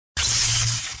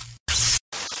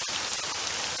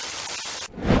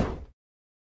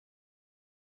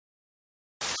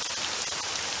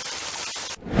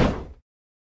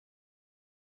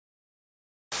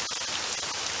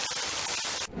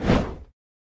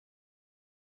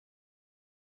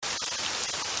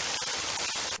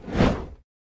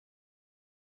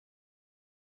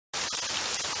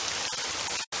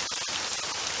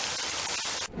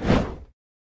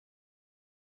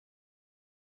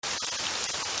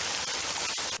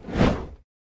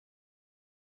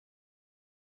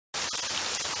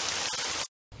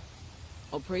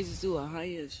All praises to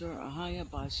Ahaya, Shur, Ahaya,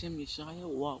 Ba'ashem, Yeshaya,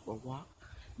 walk.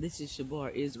 This is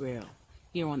Shabar Israel,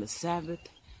 here on the Sabbath,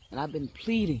 and I've been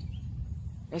pleading.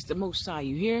 That's the Most High.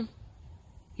 You hear him?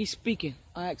 He's speaking.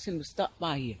 I asked him to stop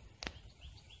by here.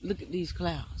 Look at these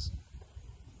clouds.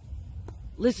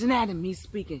 Listen at him. He's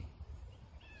speaking.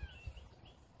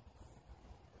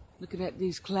 Looking at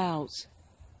these clouds.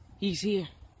 He's here.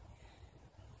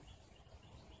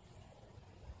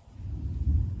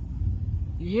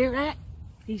 You hear that?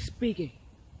 He's speaking.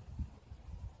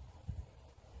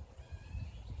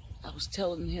 I was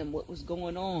telling him what was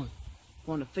going on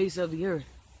the face of the earth.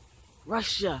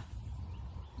 Russia.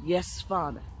 Yes,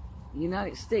 Father. The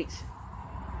United States.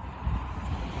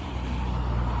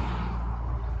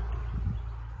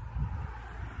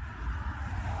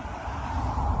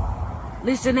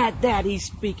 Listen at that. He's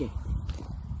speaking.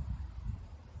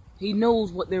 He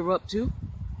knows what they're up to.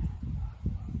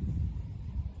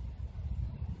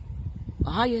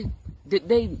 Ahaya, did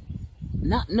they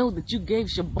not know that you gave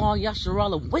Shabal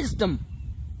Yasharallah wisdom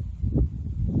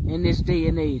in this day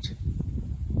and age?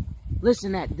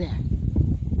 Listen at that.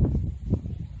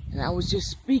 And I was just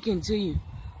speaking to you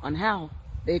on how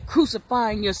they're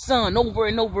crucifying your son over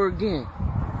and over again.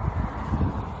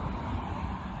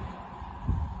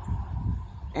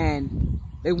 And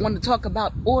they want to talk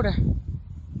about order.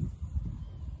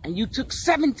 And you took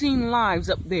 17 lives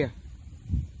up there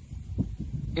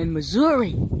in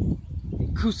Missouri.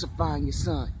 They're crucifying your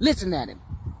son. Listen at him.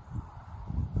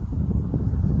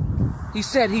 He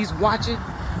said he's watching.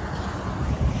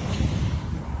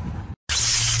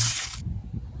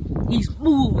 He's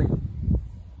moving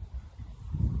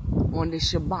on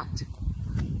this Shabbat.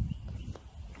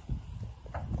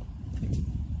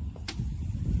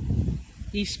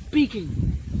 He's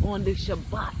speaking on this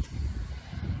Shabbat.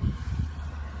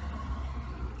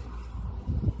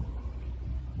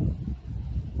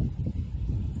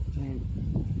 And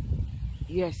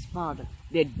yes, Father,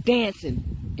 they're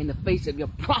dancing in the face of your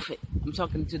prophet. I'm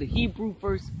talking to the Hebrew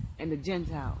first and the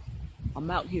Gentiles. I'm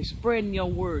out here spreading your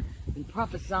word and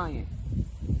prophesying.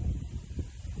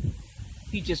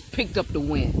 He just picked up the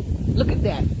wind. Look at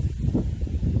that.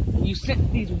 And you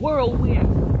sent these whirlwinds.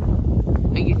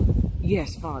 And you,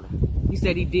 yes, Father. He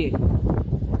said he did.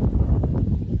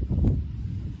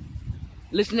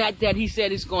 Listen at that. He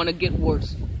said it's going to get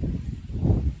worse.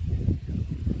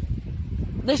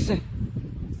 Listen.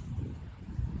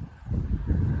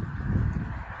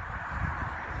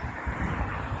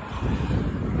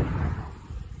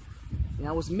 And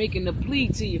I was making a plea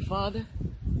to you, Father.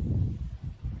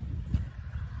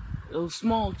 Those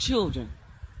small children.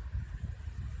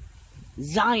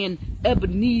 Zion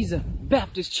Ebenezer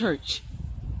Baptist Church.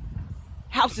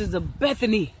 Houses of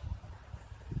Bethany.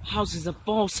 Houses of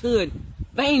falsehood.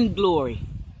 Vainglory.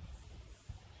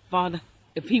 Father,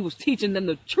 if he was teaching them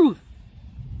the truth.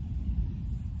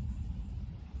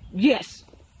 Yes.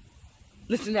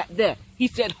 Listen at that. He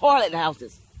said harlot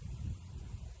houses.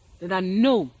 Then I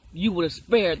know you would have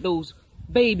spared those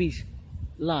babies'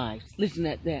 lives. Listen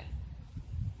at that.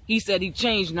 He said he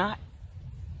changed not.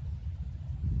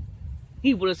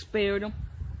 He would have spared them.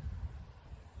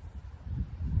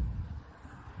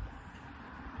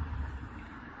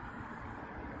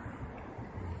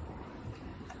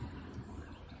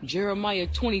 Jeremiah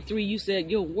 23, you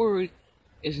said your word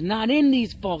is not in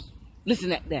these false.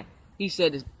 Listen at that. He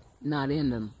said it's not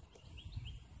in them.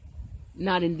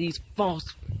 Not in these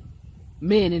false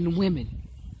men and women.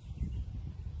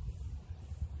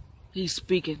 He's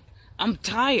speaking. I'm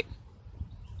tired.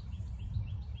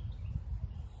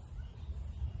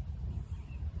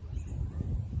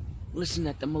 Listen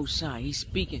at the Most High. He's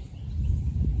speaking.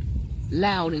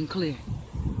 Loud and clear.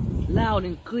 Loud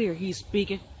and clear he's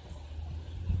speaking.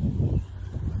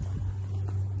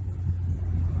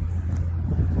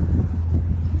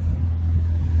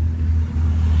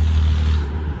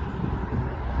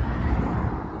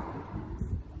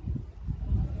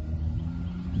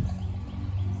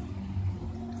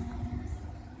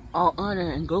 All honor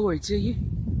and glory to you.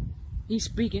 He's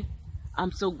speaking.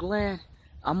 I'm so glad.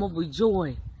 I'm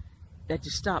overjoyed that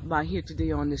you stopped by here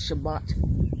today on this Shabbat.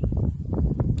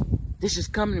 This is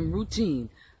coming in routine.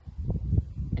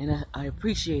 And I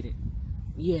appreciate it.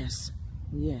 Yes.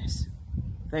 Yes.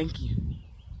 Thank you.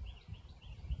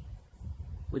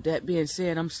 With that being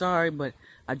said, I'm sorry, but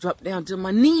I dropped down to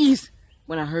my knees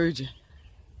when I heard you.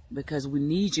 Because we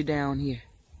need you down here.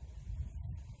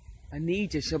 I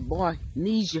need you. Shabar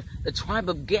needs you. The tribe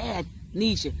of Gad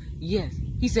needs you. Yes.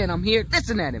 He said, I'm here.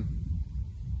 Listen at him.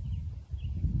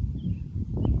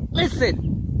 Listen.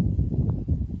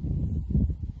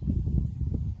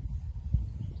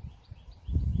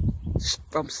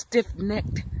 From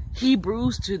stiff-necked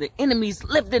Hebrews to the enemies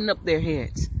lifting up their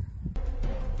heads.